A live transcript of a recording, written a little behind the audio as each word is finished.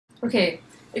Okay,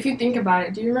 if you think about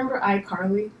it, do you remember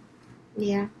iCarly?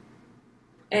 Yeah.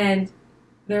 And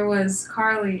there was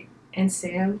Carly and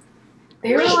Sam.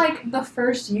 They were like the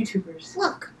first YouTubers.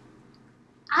 Look,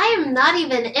 I am not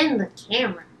even in the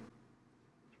camera.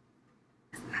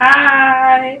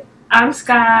 Hi, I'm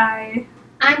Sky.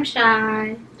 I'm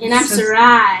Shy. And I'm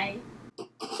Sarai.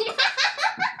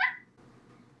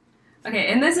 Okay,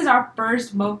 and this is our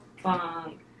first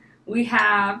mukbang. We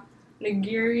have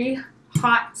nigiri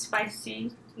hot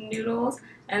spicy noodles,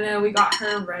 and then we got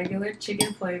her regular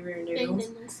chicken flavor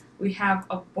noodles. We have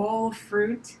a bowl of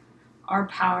fruit, our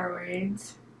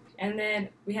Powerades, and then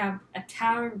we have a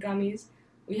tower of gummies.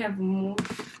 We have more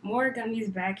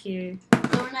gummies back here.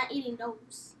 But we're not eating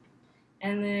those.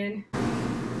 And then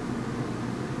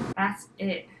that's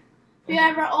it. We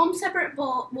have our own separate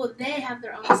bowl. Well, they have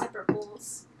their own separate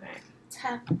bowls. Right.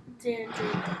 Tap Dan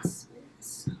drink this.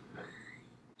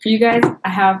 For you guys, I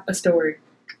have a story.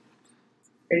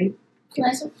 Ready?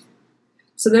 Yes.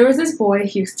 So there was this boy,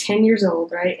 he was 10 years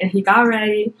old, right? And he got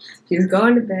ready, he was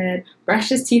going to bed, brushed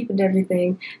his teeth and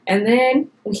everything, and then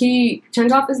he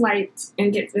turns off his lights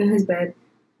and gets in his bed,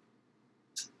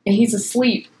 and he's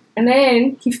asleep. And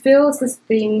then he feels this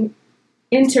thing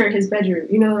enter his bedroom.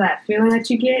 You know that feeling that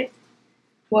you get?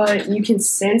 Well, you can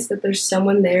sense that there's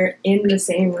someone there in the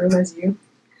same room as you.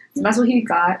 So that's what he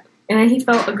got. And then he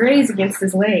felt a graze against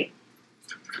his leg.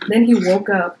 Then he woke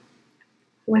up.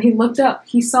 When he looked up,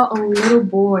 he saw a little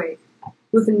boy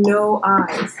with no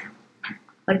eyes.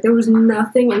 Like there was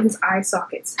nothing in his eye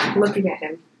sockets looking at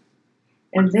him.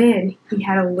 And then he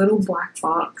had a little black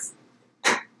box.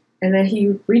 And then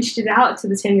he reached it out to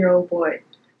the 10-year-old boy.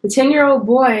 The 10-year-old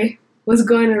boy was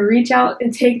going to reach out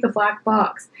and take the black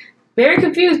box. Very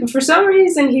confused, but for some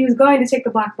reason he was going to take the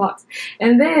black box.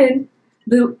 And then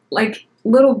the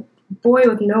little boy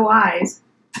with no eyes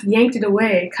yanked it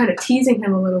away, kind of teasing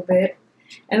him a little bit.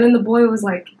 And then the boy was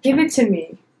like, "Give it to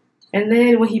me." And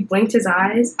then when he blinked his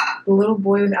eyes, the little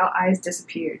boy without eyes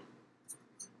disappeared.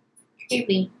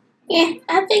 Creepy. Yeah,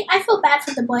 I feel bad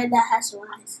for the boy that has no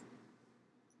eyes.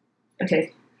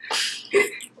 Okay.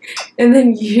 And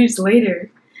then years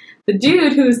later, the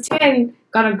dude who was 10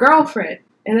 got a girlfriend.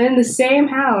 And then in the same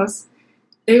house,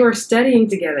 they were studying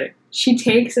together. She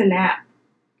takes a nap.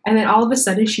 And then all of a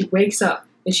sudden she wakes up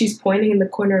and she's pointing in the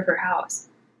corner of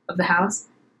the house.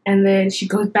 And then she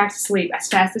goes back to sleep as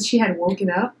fast as she had woken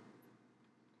up.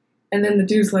 And then the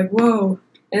dude's like, "Whoa."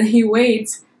 And he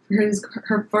waits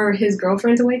for his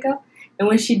girlfriend to wake up. And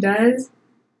when she does,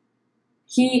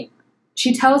 she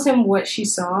tells him what she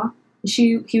saw.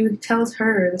 He tells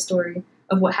her the story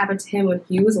of what happened to him when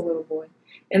he was a little boy.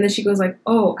 And then she goes like,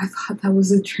 "Oh, I thought that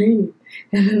was a dream."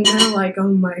 And then they're like,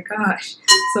 "Oh my gosh."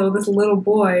 So this little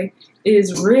boy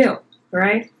is real,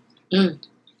 right? You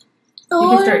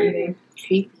can start eating.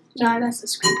 Creepy. No, that's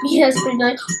just creepy. That's pretty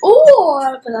like,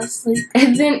 oh, but that's like.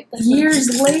 And then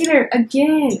years later,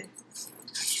 again,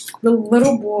 the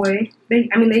little boy, they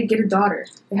get a daughter.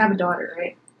 They have a daughter,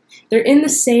 right? They're in the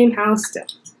same house still.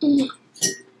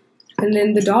 Mm-hmm. And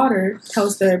then the daughter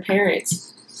tells their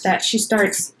parents that she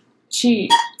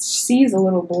sees a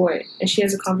little boy and she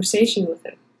has a conversation with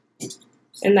him.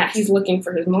 And that he's looking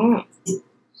for his mom.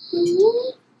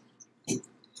 Mm-hmm.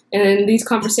 And then these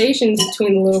conversations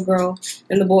between the little girl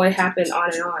and the boy happen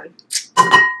on and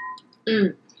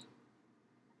on.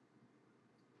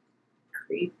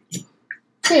 Creepy.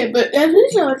 Okay, but if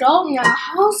he's an adult now,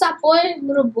 how's that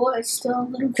little boy still a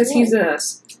little boy? Because he's a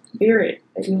spirit,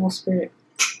 an evil spirit.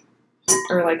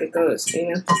 Or like a ghost, you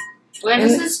know? Where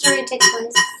does this story take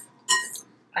place?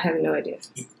 I have no idea.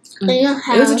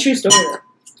 It was a true story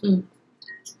though.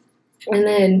 And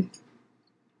then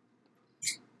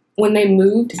when they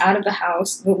moved out of the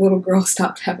house, the little girl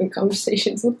stopped having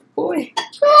conversations with the boy.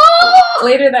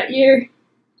 Later that year.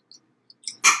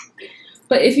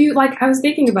 But if you, I was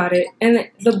thinking about it, and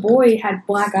the boy had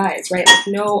black eyes, right? Like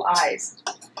no eyes.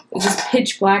 It was just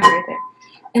pitch black right there.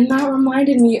 And that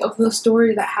reminded me of the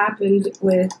story that happened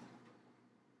with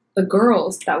the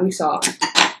girls that we saw.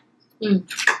 Do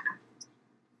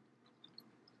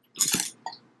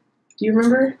you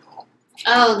remember?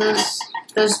 Oh,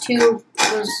 those two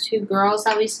girls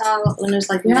that we saw when it was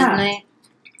midnight.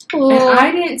 And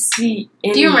I didn't see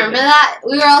any. Do you remember that?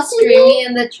 We were all screaming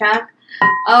in the truck.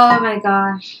 Oh my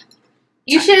gosh.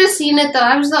 You should have seen it though.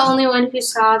 I was the only one who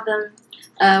saw them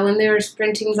when they were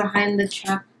sprinting behind the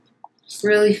truck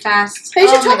really fast. Hey, you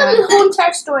should tell them the whole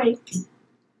entire story.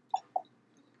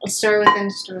 A story within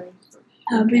a story.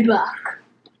 I'll be back.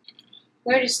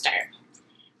 Where to start?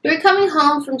 We were coming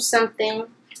home from somewhere.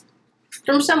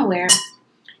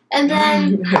 And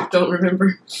then... I don't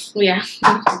remember. Yeah.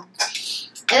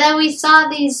 And then we saw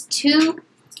these two,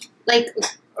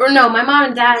 my mom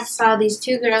and dad saw these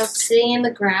two girls sitting in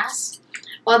the grass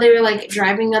while they were like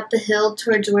driving up the hill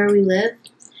towards where we live.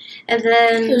 And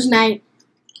then It was night.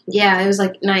 yeah, it was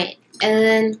like night. And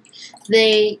then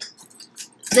they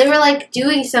were like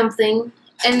doing something,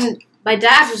 and my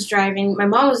dad was driving. My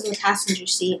mom was in the passenger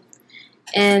seat,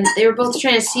 and they were both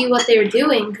trying to see what they were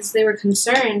doing because they were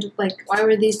concerned. Like, why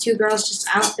were these two girls just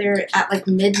out there at like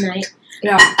midnight?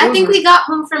 Yeah, I think we got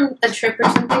home from a trip or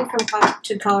something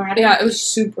to Colorado. Yeah, it was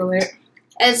super late.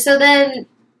 And so then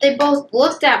they both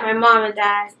looked at my mom and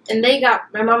dad, and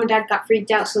my mom and dad got freaked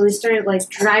out, so they started like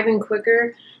driving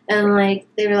quicker, and like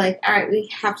they were like, all right, we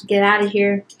have to get out of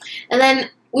here. And then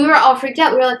we were all freaked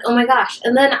out. We were like, oh my gosh.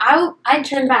 And then I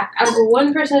turned back. I was the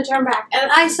one person to turn back,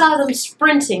 and I saw them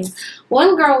sprinting.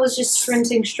 One girl was just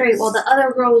sprinting straight, while the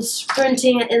other girl was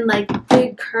sprinting in like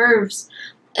big curves.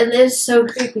 And it was so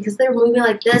creepy because they were moving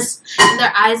like this, and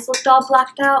their eyes looked all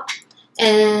blacked out.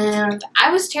 And I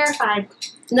was terrified.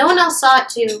 No one else saw it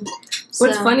too.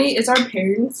 What's funny is our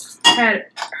parents had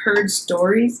heard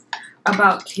stories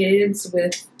about kids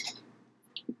with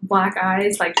black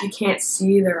eyes, like you can't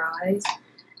see their eyes,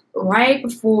 right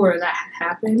before that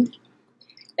happened.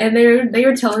 And they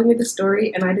were telling me the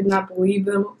story, and I did not believe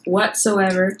them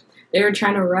whatsoever. They were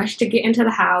trying to rush to get into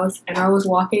the house, and I was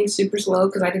walking super slow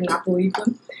because I did not believe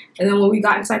them. And then when we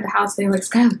got inside the house, they were like,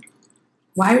 Skylar,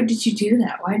 why did you do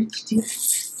that? Why did you do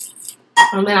that?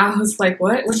 And then I was like,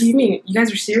 what? What do you mean? You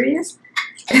guys are serious?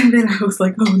 And then I was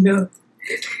like, oh no.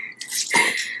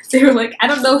 They were like, I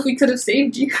don't know if we could have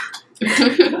saved you.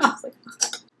 I was like,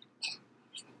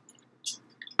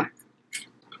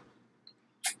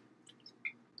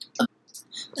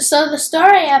 So the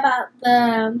story about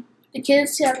the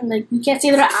kids, like you can't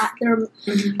see their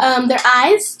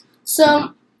eyes.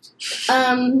 So,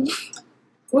 our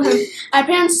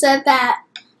parents said that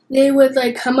they would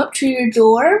like come up to your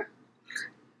door,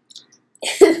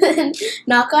 and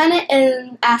knock on it,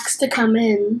 and ask to come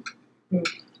in.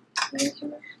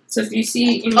 so if you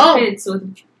see any kids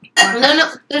with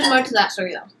No, there's more to that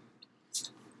story though.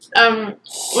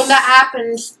 When that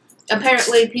happens,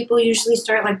 apparently people usually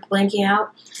start like blanking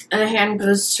out, and the hand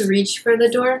goes to reach for the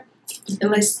door,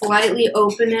 and they slightly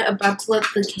open it about to let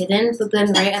the kid in, but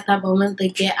then right at that moment they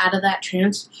get out of that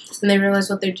trance and they realize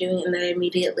what they're doing, and they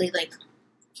immediately like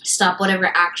stop whatever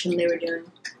action they were doing.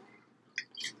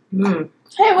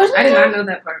 Hey, I did not know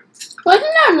that part. Wasn't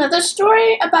there another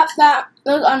story about that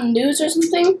on the news or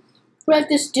something, where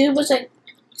this dude was like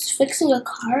fixing a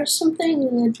car or something,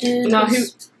 and the dude No,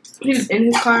 he was in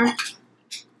his car.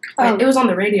 Oh. It was on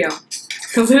the radio.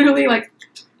 So literally, like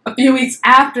a few weeks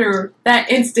after that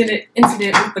incident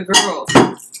with the girls,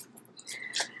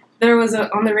 there was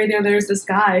on the radio. There was this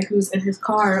guy who was in his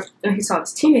car, and he saw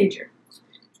this teenager.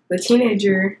 The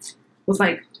teenager was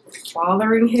like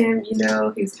bothering him. You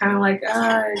know, he's kind of like,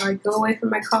 go away from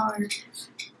my car.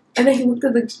 And then he looked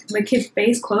at the kid's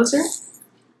face closer.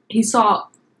 He saw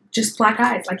just black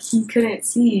eyes. Like he couldn't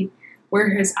see where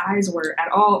his eyes were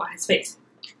at all on his face.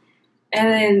 And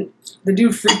then the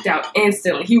dude freaked out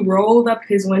instantly. He rolled up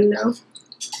his window.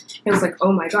 He was like,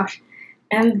 oh my gosh.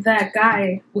 And that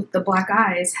guy with the black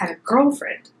eyes had a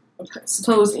girlfriend,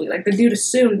 supposedly. Like, the dude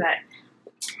assumed that,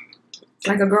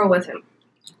 like, a girl with him.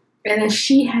 And then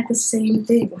she had the same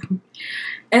thing.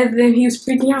 And then he was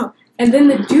freaking out. And then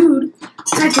the dude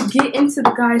tried to get into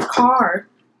the guy's car.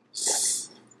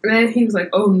 And then he was like,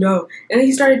 oh no. And then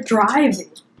he started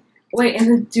driving. And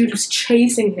the dude was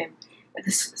chasing him.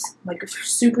 This was like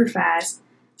super fast.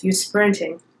 He was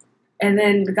sprinting, and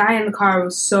then the guy in the car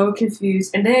was so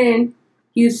confused. And then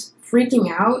he was freaking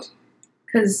out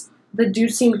because the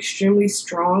dude seemed extremely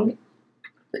strong.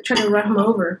 But tried to run him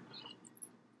over,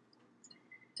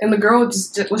 and the girl was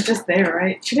just there,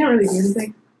 right? She didn't really do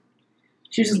anything.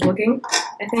 She was just looking,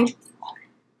 I think.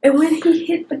 And when he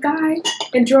hit the guy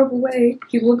and drove away,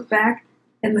 he looked back,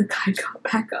 and the guy got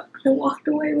back up and walked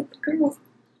away with the girl.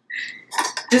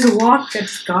 Just walked,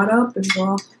 just got up and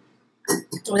walked.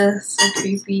 That's so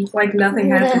creepy. Like nothing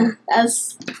happened.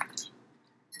 That's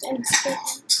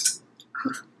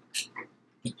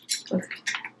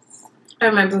I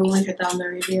remember when we heard that on the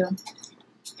radio.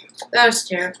 That was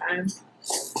terrifying.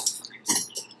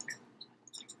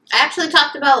 I actually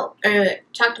talked about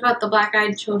the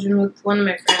black-eyed children with one of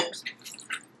my friends.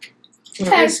 It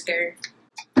was scary.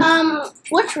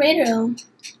 Which radio?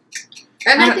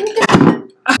 And I think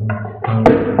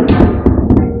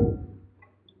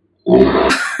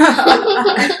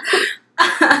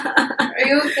Are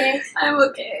you okay? I'm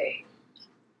okay.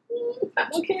 I'm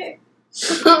okay.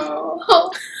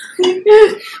 Oh.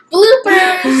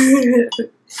 Bloopers!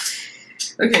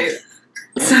 Okay.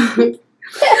 So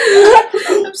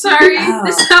I'm sorry. Oh.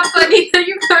 It's not funny that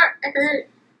you got hurt.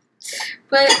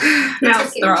 But now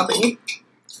it's okay. throbbing.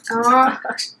 Oh,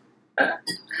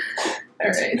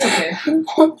 Alright, it's okay.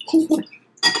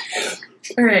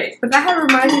 Alright, but that had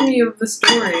reminded me of the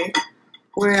story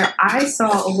where I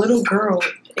saw a little girl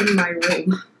in my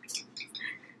room.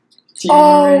 Do you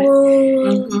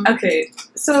remember it? Okay,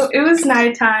 so it was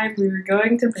nighttime, we were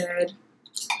going to bed.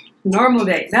 Normal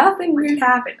day. Nothing weird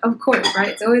happened. Of course, right?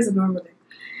 It's always a normal day.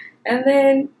 And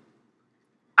then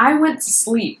I went to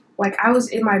sleep. Like, I was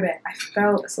in my bed. I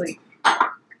fell asleep.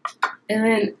 And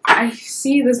then I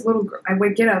see this little girl. I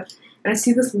would get up, and I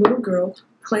see this little girl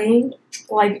playing,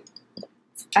 like,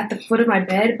 at the foot of my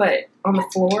bed, but on the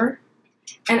floor.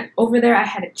 And over there, I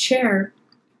had a chair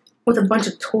with a bunch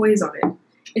of toys on it.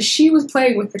 And she was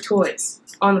playing with the toys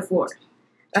on the floor.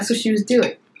 That's what she was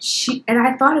doing. And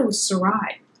I thought it was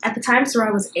Sarai. At the time,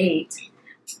 Sarai was 8.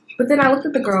 But then I looked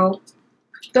at the girl.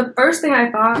 The first thing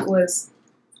I thought was,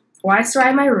 why is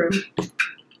Sarai in my room?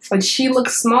 And she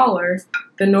looked smaller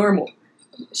than normal.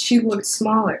 She looked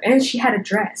smaller. And she had a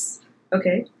dress.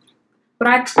 Okay?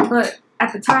 But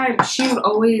at the time, she would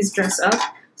always dress up.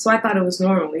 So I thought it was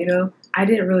normal, you know? I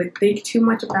didn't really think too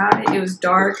much about it. It was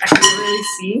dark. I couldn't really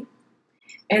see.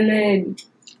 And then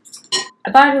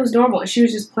I thought it was normal. And she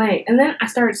was just playing. And then I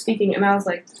started speaking. And I was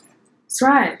like,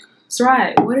 Sarai,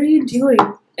 what are you doing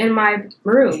in my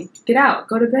room? Get out.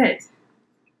 Go to bed.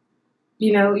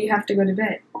 You know, you have to go to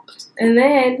bed. And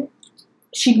then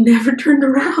she never turned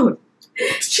around.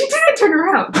 She didn't turn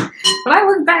around. When I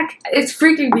look back, it's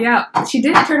freaking me out. She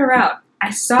didn't turn around. I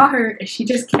saw her, and she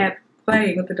just kept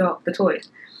playing with the toys.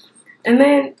 And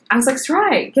then I was like,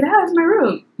 Sarai, get out of my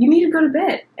room. You need to go to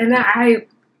bed. And then I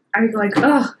like,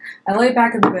 ugh. I lay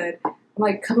back in the bed. I'm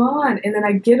like, come on. And then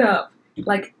I get up.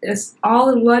 Like, it's all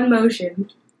in one motion.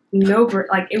 No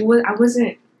break. Like, it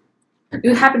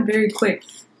happened very quick.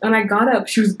 When I got up,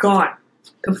 she was gone.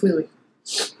 Completely.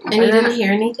 and you didn't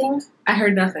hear anything? I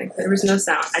heard nothing. There was no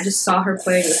sound. I just saw her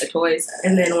playing with the toys.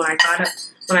 And then when I got up,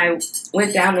 when I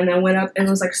went down and then went up and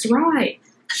was like, Sarai,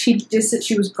 she just said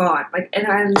she was gone. Like, and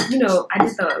I did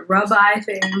the rub eye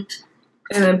thing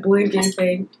and then blinking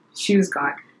thing. She was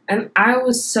gone. And I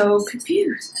was so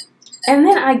confused. And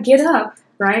then I get up,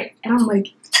 right? And I'm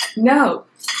like, no,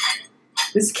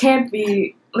 this can't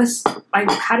be.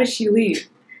 How did she leave?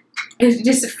 It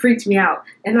just freaked me out.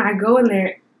 And then I go in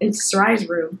there into Sarai's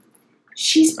room.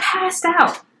 She's passed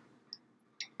out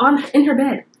in her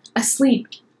bed, asleep.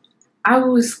 I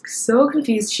was so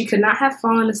confused. She could not have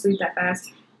fallen asleep that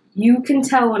fast. You can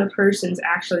tell when a person's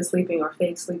actually sleeping or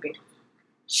fake sleeping.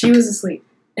 She was asleep.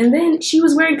 And then she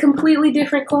was wearing completely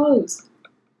different clothes.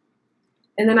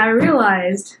 And then I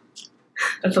realized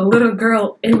that the little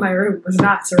girl in my room was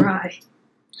not Sarai.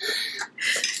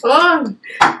 Oh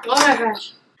my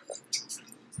gosh.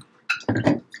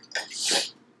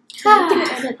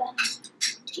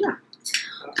 Yeah.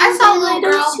 I saw a little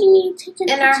girl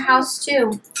in our house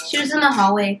too. She was in the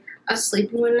hallway. I was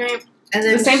sleeping one night. And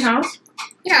then The same house?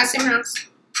 Yeah, same house.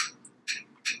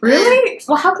 Really?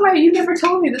 Well, how come you never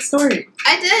told me the story?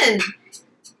 I did.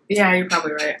 Yeah, you're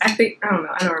probably right. I don't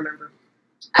know. I don't remember.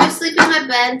 I was sleeping in my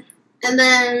bed, and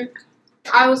then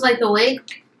I was like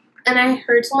awake, and I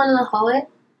heard someone in the hallway.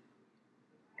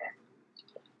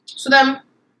 So then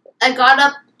I got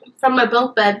up from my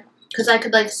bunk bed because I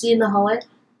could see in the hallway.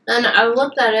 Then I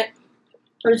looked at it.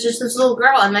 It was just this little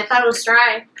girl, and I thought it was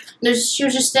Sarai. And she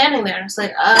was just standing there. And I was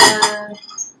like,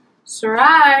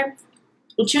 Sarai.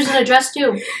 And she was in a dress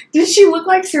too. Did she look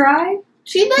like Sarai?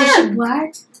 She did. Was she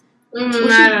black? I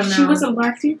don't know. She wasn't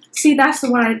black too? See, that's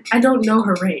the one I don't know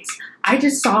her race. I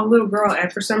just saw a little girl,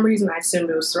 and for some reason I assumed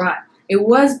it was Sarai. It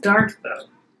was dark, though.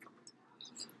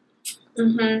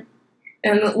 Mm-hmm.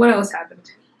 And what else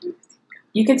happened?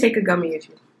 You can take a gummy if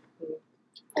you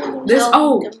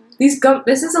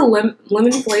This is a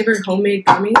lemon flavored homemade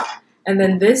gummy, and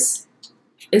then this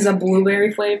is a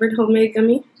blueberry flavored homemade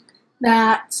gummy.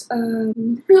 That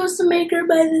who was the maker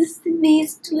by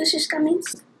these delicious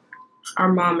gummies?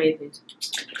 Our mom made these.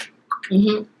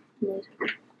 Mm-hmm.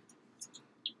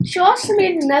 She also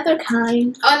made another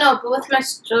kind. Oh no, but with my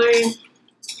story.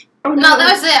 Oh No,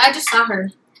 that was it. I just saw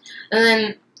her, and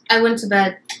then I went to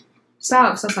bed. Stop.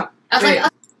 I was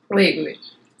like, Wait.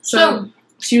 So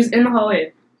she was in the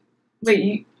hallway.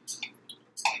 Wait,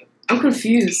 I'm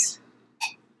confused.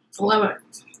 what?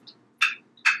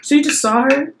 So you just saw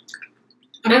her?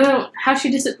 I don't know how she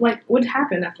just what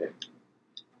happened after?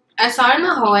 I saw her in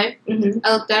the hallway. Mm-hmm.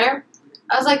 I looked at her.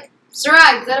 I was like,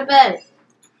 Sarai, go to bed.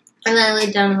 And then I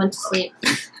laid down and went to sleep.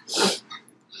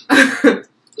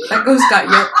 That ghost got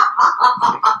yoked.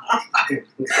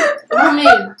 Mommy.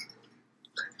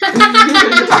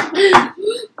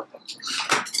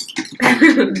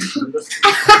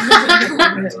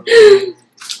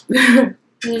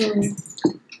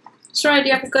 Sorry, do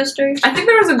you have a ghost story? I think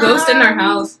there was a ghost in our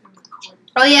house.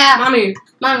 Oh yeah, Mommy.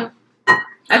 Mom.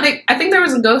 I think there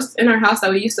was a ghost in our house that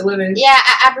we used to live in. Yeah,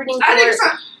 at Aberdeen. I think so.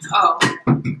 Oh.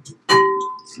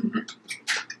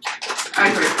 I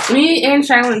agree. Me and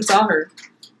Shylin saw her.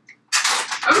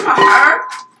 Oh, her?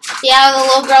 Yeah, the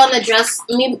little girl in the dress.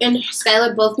 Me and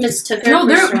Skylar both mistook her. No,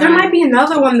 for there might be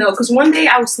another one though, because one day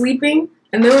I was sleeping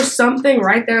and there was something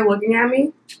right there looking at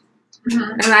me,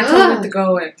 and I told it to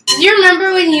go away. Do you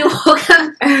remember when you woke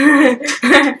up?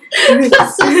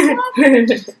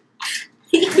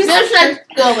 Just like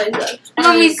go away, go.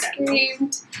 Mommy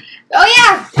screamed. Oh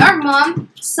yeah, our mom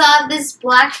saw this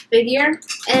black figure,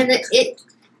 and it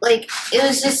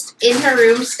was just in her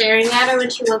room staring at her when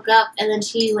she woke up, and then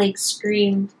she like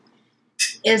screamed.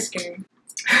 It was scary.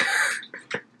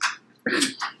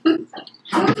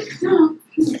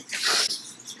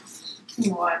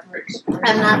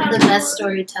 I'm not the best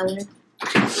storyteller.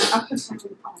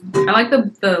 I like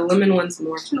the lemon ones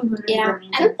more. Yeah.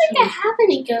 I don't think I have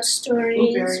any ghost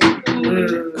stories.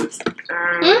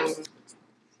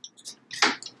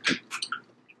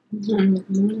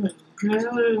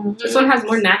 This one has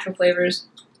more natural flavors.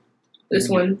 This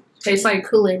one tastes like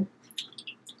Kool-Aid.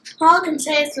 All I can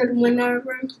say is that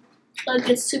whenever like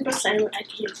it's super silent, I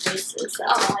can hear voices. That's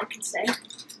all I can say.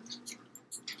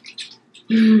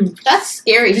 That's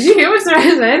scary. Did you hear what Sarah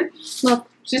said? Look.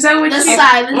 She said when The it's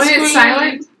silent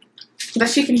silent, that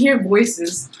she can hear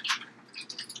voices.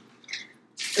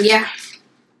 Yeah.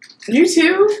 You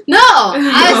too? No,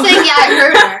 I was saying yeah, I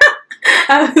heard her.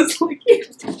 I was like,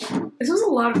 this was a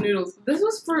lot of noodles. This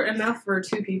was enough for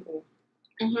 2 people.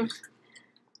 Mm-hmm.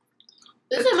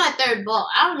 This is my 3rd bowl.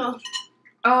 I don't know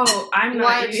Oh, I'm not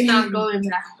why it's eating. not going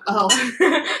back. Oh.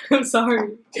 I'm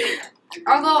sorry.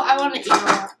 Although I want to eat a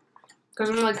lot. Because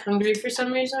I'm like hungry for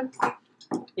some reason.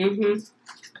 Mm-hmm.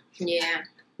 Yeah.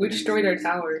 We destroyed our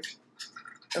tower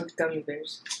of gummy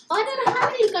bears. Oh, I didn't have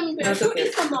any gummy bears. That's Who okay.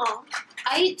 ate them all?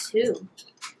 I ate 2.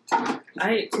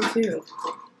 I ate 2 too.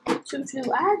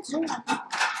 Two. I had 0.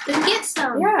 Then get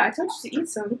some. Yeah, I told you to eat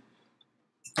some.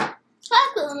 I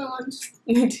like the other ones.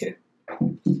 Me too.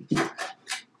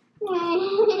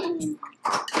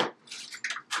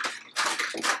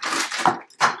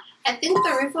 I think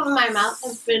the roof of my mouth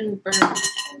has been burned.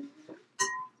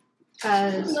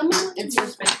 Because it's so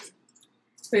spicy.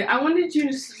 Wait, I wanted you to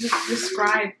just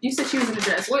describe. You said she was in a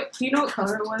dress. What? Do you know what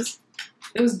color it was?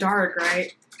 It was dark,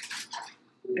 right?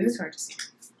 It was hard to see.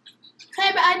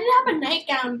 Hey, but I didn't have a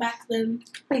nightgown back then.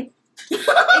 Exactly.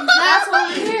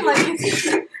 Like,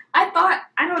 I thought.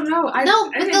 I don't know. No,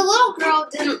 but the little girl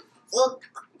didn't look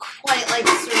quite like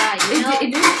Sarai, you know?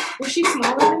 It didn't. Was she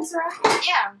smaller than Sarai?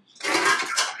 Yeah.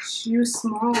 She was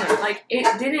smaller. Like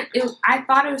it didn't. I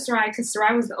thought it was Sarai because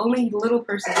Sarai was the only little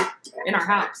person in our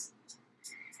house.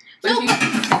 But when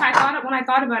I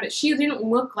thought about it, she didn't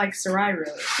look like Sarai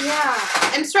really. Yeah.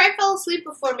 And Sarai fell asleep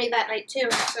before me that night too,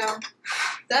 so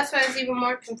that's why I was even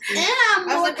more confused. Yeah, I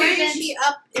was like, why is she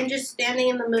up and just standing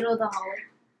in the middle of the hallway?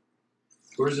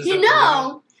 Where's this? You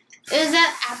know, It was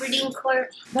at Aberdeen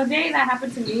Court. The day that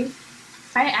happened to me,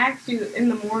 I asked you in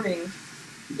the morning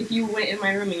if you went in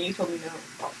my room and you told me no.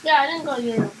 yeah, I didn't go to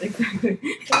your room. Exactly.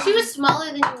 She was smaller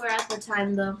than you were at the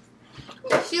time, though.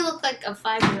 She looked like a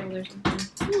 5-year-old or something.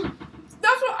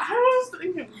 That's what I was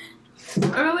thinking.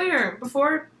 Earlier,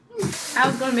 before I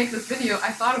was going to make this video,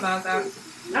 I thought about that.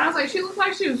 And I was like, she looked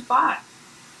like she was 5.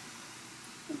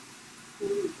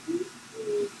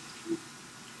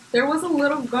 There was a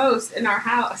little ghost in our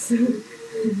house. Did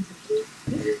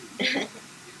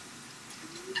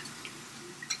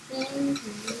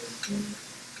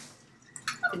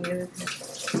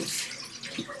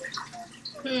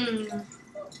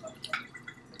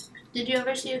you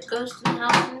ever see a ghost in the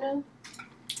house window?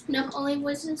 Nope, only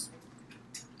voices.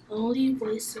 Only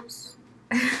voices.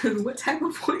 What type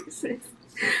of voices?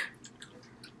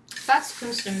 That's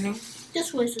concerning.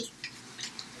 Just voices.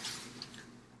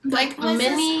 Like Voices,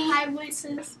 mini. high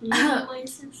voices, mini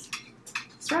voices.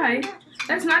 That's right.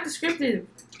 That's not descriptive.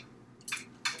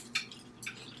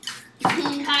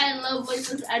 High and low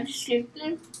voices are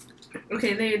descriptive.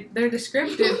 Okay, they're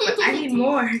descriptive, but I need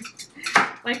more.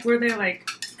 Like, were there like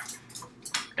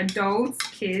adults,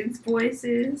 kids'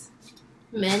 voices?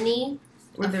 Many.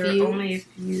 Were A there few. only a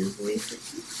few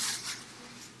voices?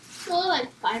 Well,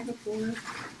 like 5 or 4.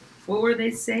 What were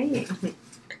they saying?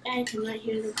 I cannot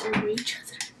hear them over each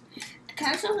other. It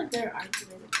kind of sounds like they're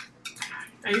arguing.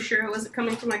 Are you sure it wasn't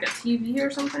coming from like a TV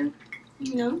or something?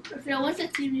 No, if there was a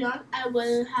TV on, I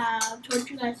would have told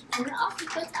you guys to turn it off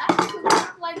because I actually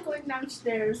don't like going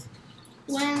downstairs.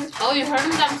 When Oh, you heard him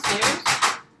downstairs?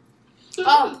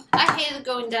 Oh, I hated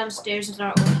going downstairs in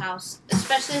our old house,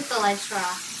 especially if the lights were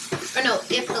off. Or no,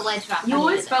 if the lights were off. You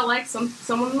always felt like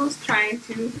someone was trying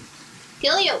to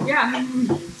kill you. Yeah.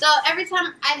 So every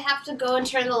time I'd have to go and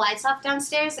turn the lights off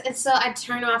downstairs, and so I'd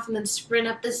turn off and then sprint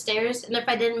up the stairs, and if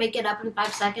I didn't make it up in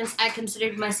 5 seconds, I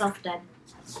considered myself dead.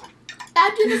 I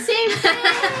do the same thing.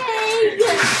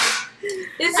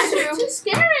 It's true. Too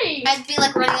scary. I'd be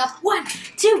like running up 1,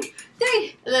 2,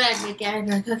 3, and then I'd make it. I'd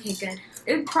be like, okay, good.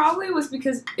 It probably was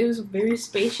because it was a very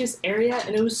spacious area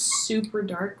and it was super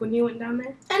dark when you went down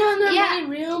there. I don't know Yeah.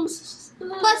 many rooms.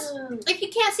 Plus, if you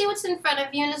can't see what's in front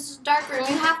of you in this dark room,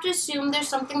 you have to assume there's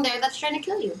something there that's trying to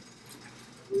kill you.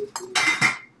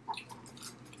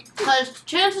 Because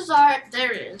chances are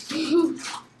there is.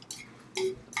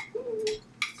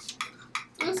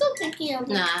 I'm still thinking of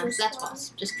Nah, this that's one. false.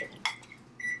 Just kidding.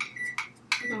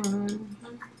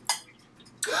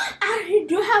 I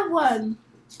do have one.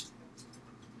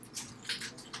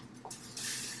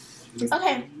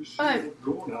 Okay, alright.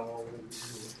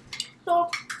 So,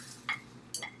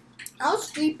 I was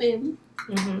sleeping.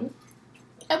 Mm-hmm.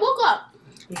 I woke up.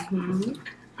 Mm-hmm.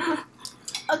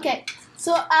 Okay,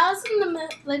 so I was in the middle,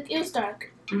 like, it was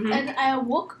dark. Mm-hmm. And I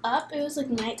woke up, it was like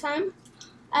nighttime.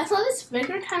 I saw this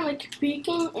figure kind of like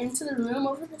peeking into the room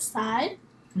over the side.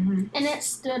 Mm-hmm. And it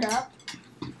stood up.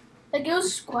 Like, it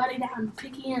was squatting down,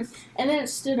 peeking in. And then it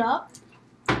stood up.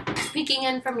 Peeking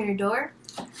in from your door?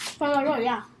 From my door,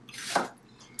 yeah.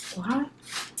 What?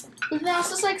 And then I was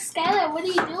just like, Skylar, what are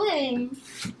you doing?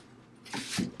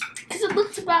 Because it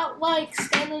looked about like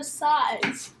Skylar's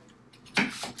size.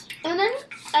 And then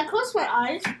I closed my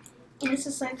eyes, and it's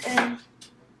just like, I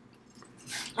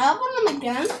open them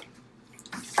again,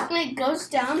 and it goes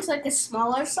down to like a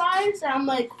smaller size, and I'm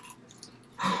like,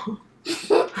 Oh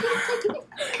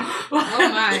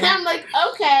my. and I'm like,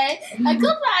 okay. I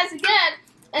close my eyes again,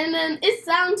 and then it's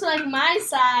down to like my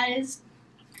size,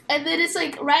 and then it's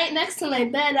like right next to my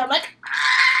bed. I'm like,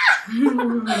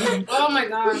 Oh my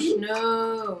gosh,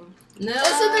 no. No. And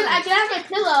so then I grab my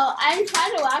pillow, I try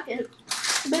to lock it,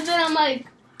 but then I'm like,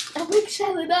 I wake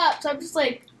Charlotte up, so I'm just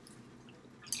like,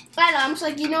 I don't know, I'm just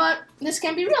like, you know what, this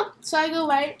can't be real. So I go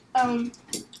right, I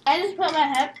just put my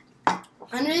head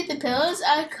underneath the pillows,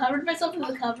 I covered myself with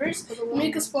the covers,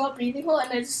 make a small breathing hole,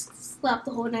 and I just slapped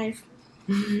the whole knife.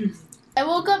 I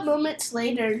woke up moments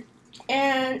later,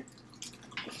 and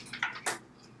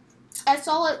I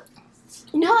saw it.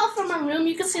 You know how from my room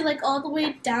you can see like all the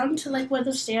way down to like where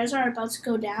the stairs are about to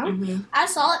go down? Mm-hmm. I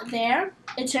saw it there,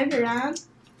 it turned around,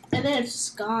 and then it's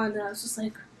just gone, and I was just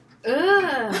like,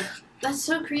 Ugh. That's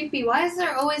so creepy. Why is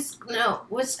there always... No,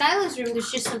 with Skylar's room, there's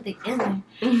just something in there.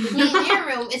 With me in your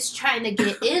room, it's trying to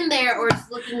get in there, or it's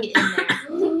looking in there.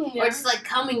 Or it's like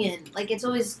coming in. Like it's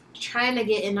always trying to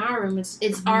get in our room. It's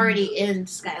already in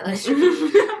Skylar's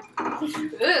room.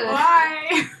 Ugh.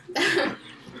 Why?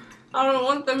 I don't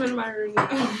want them in my room.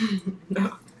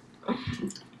 No.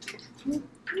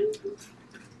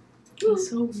 It's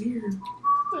so weird.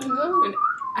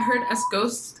 I heard as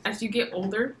ghosts, as you get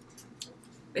older,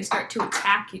 they start to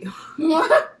attack you.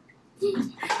 What? Hmm.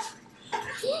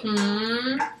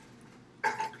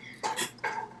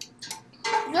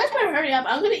 You guys better hurry up.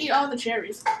 I'm gonna eat all the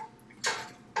cherries.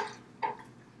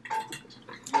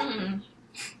 Hmm.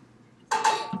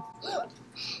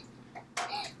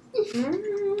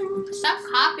 Stop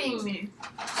copying me.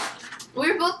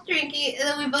 We were both drinking, and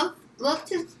then we both look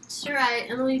to right,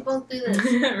 and then we both do this.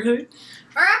 Really?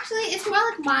 Or actually, it's more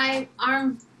like my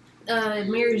arm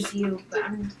mirrors you, but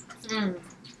I'm...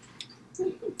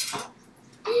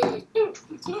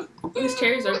 These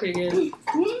cherries are pretty good.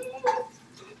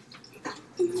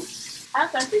 I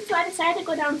was hungry, so I decided to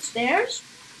go downstairs.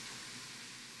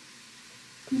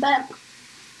 But,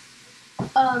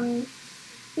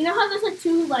 you know how there's like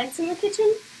 2 lights in the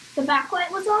kitchen? The back light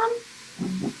was on.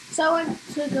 So I went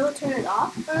to go turn it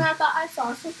off, and I thought I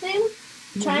saw something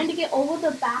trying to get over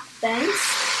the back fence.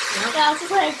 Yep. And I was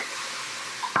just like,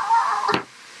 ah!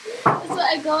 So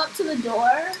I go up to the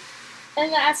door,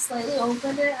 and then I slightly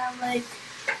open it, and I'm like,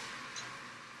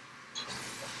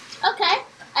 okay.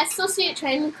 I still see it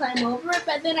trying to climb over it,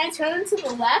 but then I turn to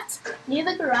the left, near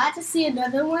the garage, to see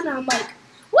another one, and I'm like,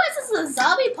 what is this, a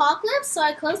zombie apocalypse? So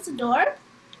I close the door.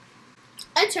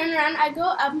 I turn around,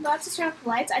 I'm about to turn off the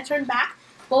lights, I turn back.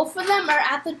 Both of them are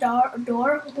at the door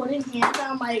holding hands, and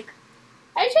I'm like,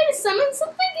 are you trying to summon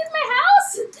something in my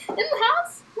house? In the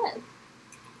house? What?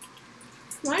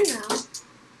 Why now?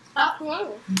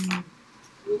 Oh,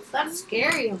 That's That's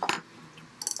scary.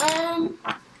 I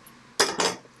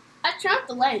turned off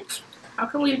the lights, How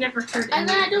come we've never heard and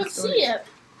then I don't see it.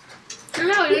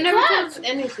 No, you never Because- touched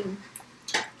anything.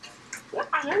 Yeah,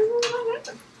 I never know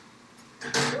what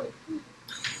happened.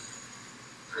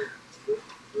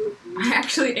 I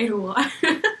actually ate a lot.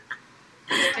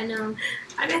 I know.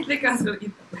 I didn't think I was going to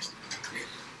eat that much.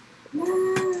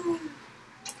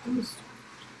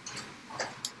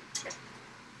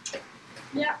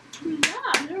 Yeah,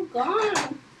 they're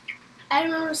gone. I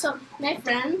remember my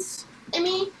friends and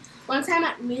me, one time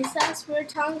at recess, we were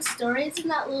telling stories in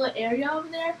that little area over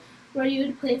there where you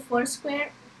would play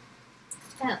Foursquare.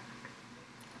 Oh,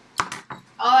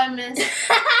 I missed.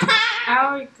 How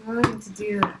are we going to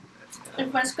do that?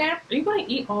 In Foursquare? Are you going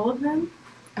to eat all of them?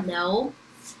 No.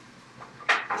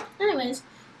 Anyways,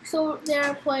 so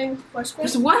they're playing Foursquare.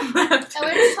 There's one left. And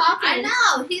we're just talking. I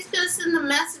know. He's gonna send the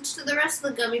message to the rest of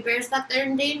the gummy bears that they're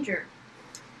in danger.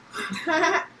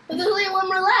 But there's only one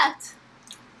more left.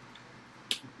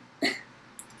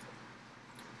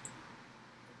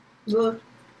 There's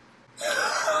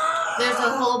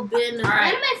a whole bin of One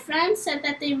of my friends said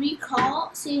that they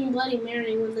recall seeing Bloody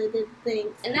Mary when they did the thing.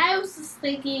 And I was just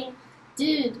thinking,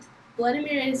 dude, Bloody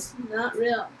Mary is not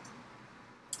real.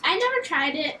 I never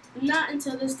tried it. Not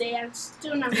until this day. I'm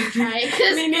still not going to try it.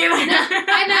 'Cause Me neither. I know.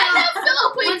 I know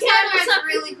Philip One put time I candles was up.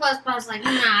 really close, but I was like, nah.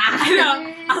 I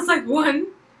know. I was like, 1,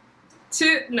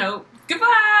 2, no.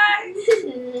 Goodbye.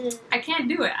 I can't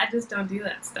do it. I just don't do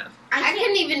that stuff. I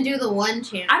couldn't even do the one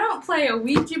channel. I don't play a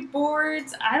Ouija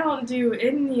boards. I don't do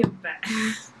any of that.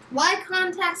 Why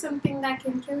contact something that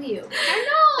can kill you? I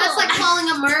know. That's like calling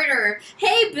a murderer.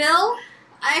 Hey, Bill,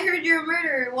 I heard you're a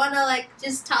murderer. Wanna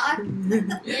just talk?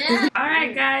 Yeah. All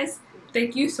right, guys.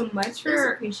 Thank you so much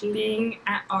for being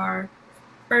at our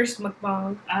first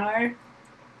mukbang. Our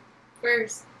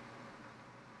First.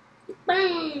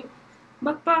 Bang.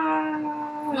 mukbang.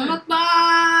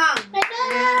 Mukbang!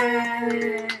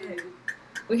 Yay.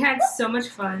 We had so much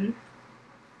fun.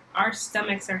 Our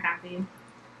stomachs are happy.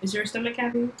 Is your stomach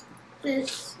happy?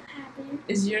 This happened.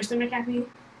 Is your stomach happy?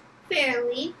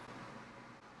 Fairly.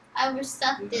 I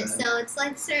overstuffed it, so it's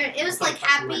like, sir, it was like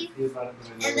happy,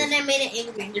 and then I made it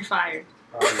angry. You're fired.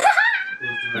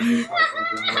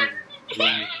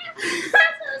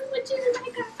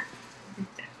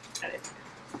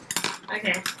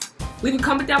 Okay. Leave a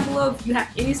comment down below if you have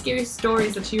any scary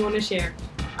stories that you want to share.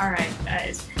 Alright,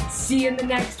 guys. See you in the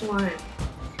next one.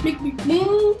 Make me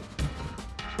move.